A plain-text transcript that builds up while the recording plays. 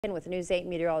With News 8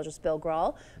 meteorologist Bill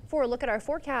Grahl for a look at our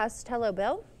forecast. Hello,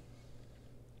 Bill.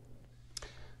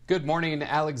 Good morning,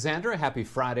 Alexandra. Happy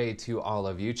Friday to all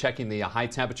of you. Checking the high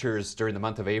temperatures during the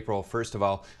month of April. First of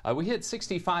all, we hit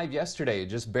 65 yesterday,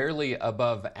 just barely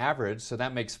above average. So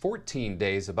that makes 14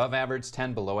 days above average,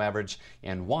 10 below average,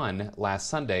 and 1 last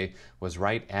Sunday was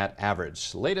right at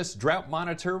average. Latest drought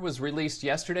monitor was released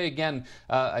yesterday. Again,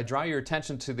 I draw your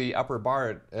attention to the upper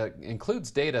bar. It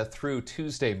includes data through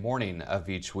Tuesday morning of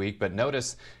each week, but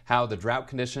notice how the drought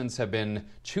conditions have been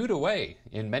chewed away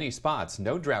in many spots.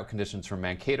 No drought conditions from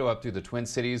Mankato up through the Twin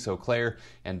Cities, Eau Claire,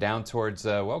 and down towards,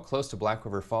 close to Black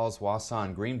River Falls, Wausau,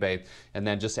 and Green Bay, and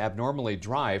then just abnormally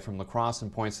dry from La Crosse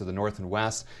and points to the north and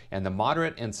west. And the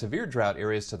moderate and severe drought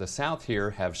areas to the south here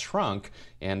have shrunk,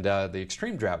 and the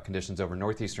extreme drought conditions over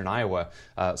northeastern Iowa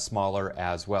smaller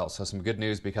as well. So some good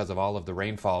news because of all of the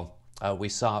rainfall we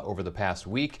saw over the past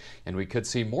week, and we could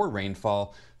see more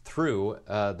rainfall through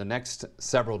the next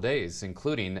several days,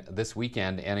 including this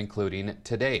weekend and including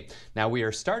today. Now we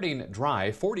are starting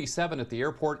dry, 47 at the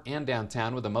airport and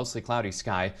downtown with a mostly cloudy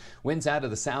sky. Winds out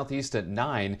of the southeast at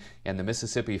 9 and the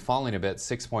Mississippi falling a bit,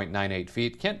 6.98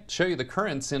 feet. Can't show you the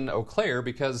currents in Eau Claire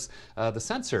because the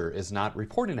sensor is not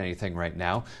reporting anything right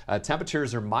now.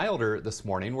 Temperatures are milder this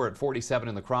morning. We're at 47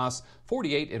 in La Crosse,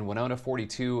 48 in Winona,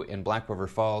 42 in Black River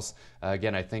Falls.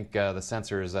 Again, I think the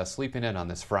sensor is sleeping in on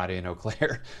this Friday in Eau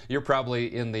Claire. You're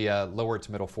probably in the lower to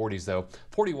middle 40s, though.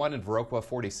 41 in Viroqua,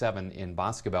 47 in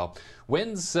Boscobel.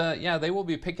 Winds, they will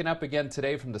be picking up again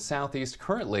today from the southeast.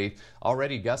 Currently,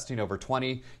 already gusting over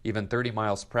 20, even 30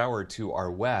 miles per hour to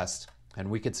our west. And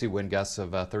we could see wind gusts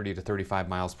of 30 to 35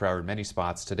 miles per hour in many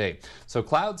spots today. So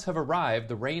clouds have arrived.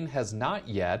 The rain has not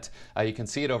yet. You can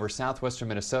see it over southwestern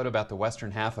Minnesota, about the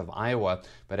western half of Iowa.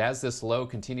 But as this low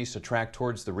continues to track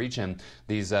towards the region,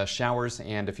 these showers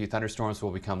and a few thunderstorms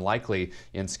will become likely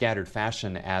in scattered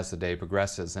fashion as the day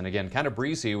progresses. And again, kind of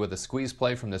breezy with a squeeze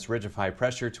play from this ridge of high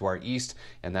pressure to our east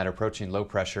and that approaching low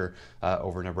pressure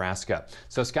over Nebraska.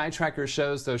 So Sky Tracker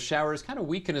shows those showers kind of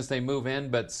weaken as they move in,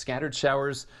 but scattered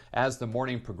showers as the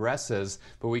morning progresses.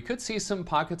 But we could see some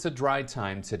pockets of dry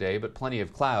time today, but plenty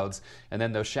of clouds. And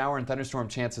then those shower and thunderstorm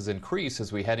chances increase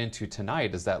as we head into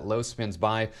tonight as that low spins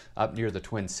by up near the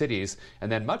Twin Cities.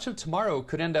 And then much of tomorrow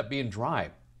could end up being dry.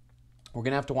 We're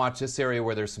going to have to watch this area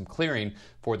where there's some clearing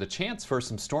for the chance for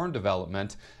some storm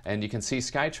development. And you can see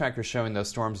Sky Tracker showing those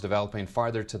storms developing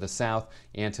farther to the south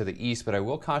and to the east. But I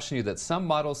will caution you that some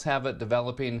models have it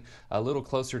developing a little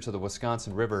closer to the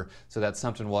Wisconsin River. So that's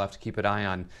something we'll have to keep an eye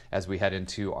on as we head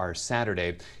into our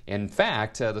Saturday. In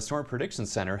fact, the Storm Prediction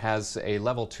Center has a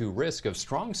level 2 risk of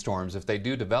strong storms if they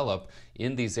do develop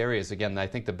in these areas. Again, I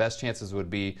think the best chances would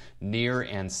be near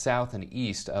and south and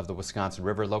east of the Wisconsin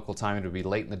River. Local timing would be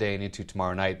late in the day and into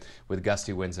tomorrow night with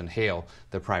gusty winds and hail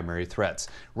the primary threats.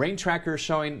 Rain tracker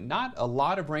showing not a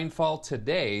lot of rainfall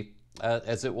today,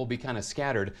 as it will be kind of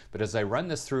scattered, but as I run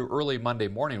this through early Monday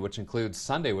morning, which includes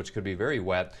Sunday, which could be very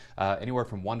wet, anywhere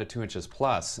from 1 to 2 inches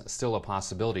plus, still a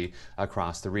possibility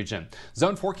across the region.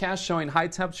 Zone forecast showing high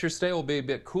temperatures today will be a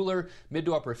bit cooler, mid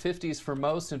to upper 50s for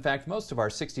most. In fact, most of our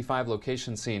 65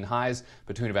 locations seeing highs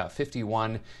between about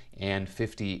 51 and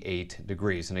 58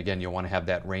 degrees. And again, you'll want to have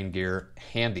that rain gear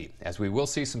handy, as we will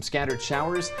see some scattered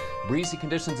showers, breezy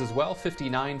conditions as well,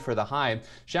 59 for the high.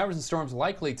 Showers and storms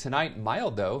likely tonight,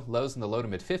 mild though, lows in the low to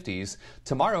mid 50s.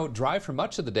 Tomorrow, dry for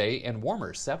much of the day and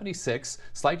warmer, 76.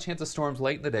 Slight chance of storms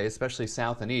late in the day, especially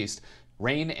south and east.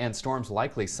 Rain and storms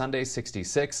likely Sunday,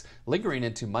 66, lingering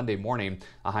into Monday morning,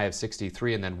 a high of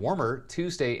 63, and then warmer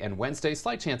Tuesday and Wednesday.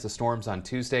 Slight chance of storms on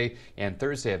Tuesday and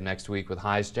Thursday of next week, with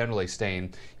highs generally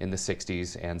staying in the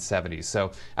 60s and 70s.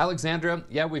 So, Alexandra,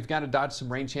 we've got to dodge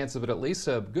some rain chances, but at least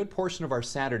a good portion of our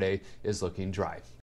Saturday is looking dry.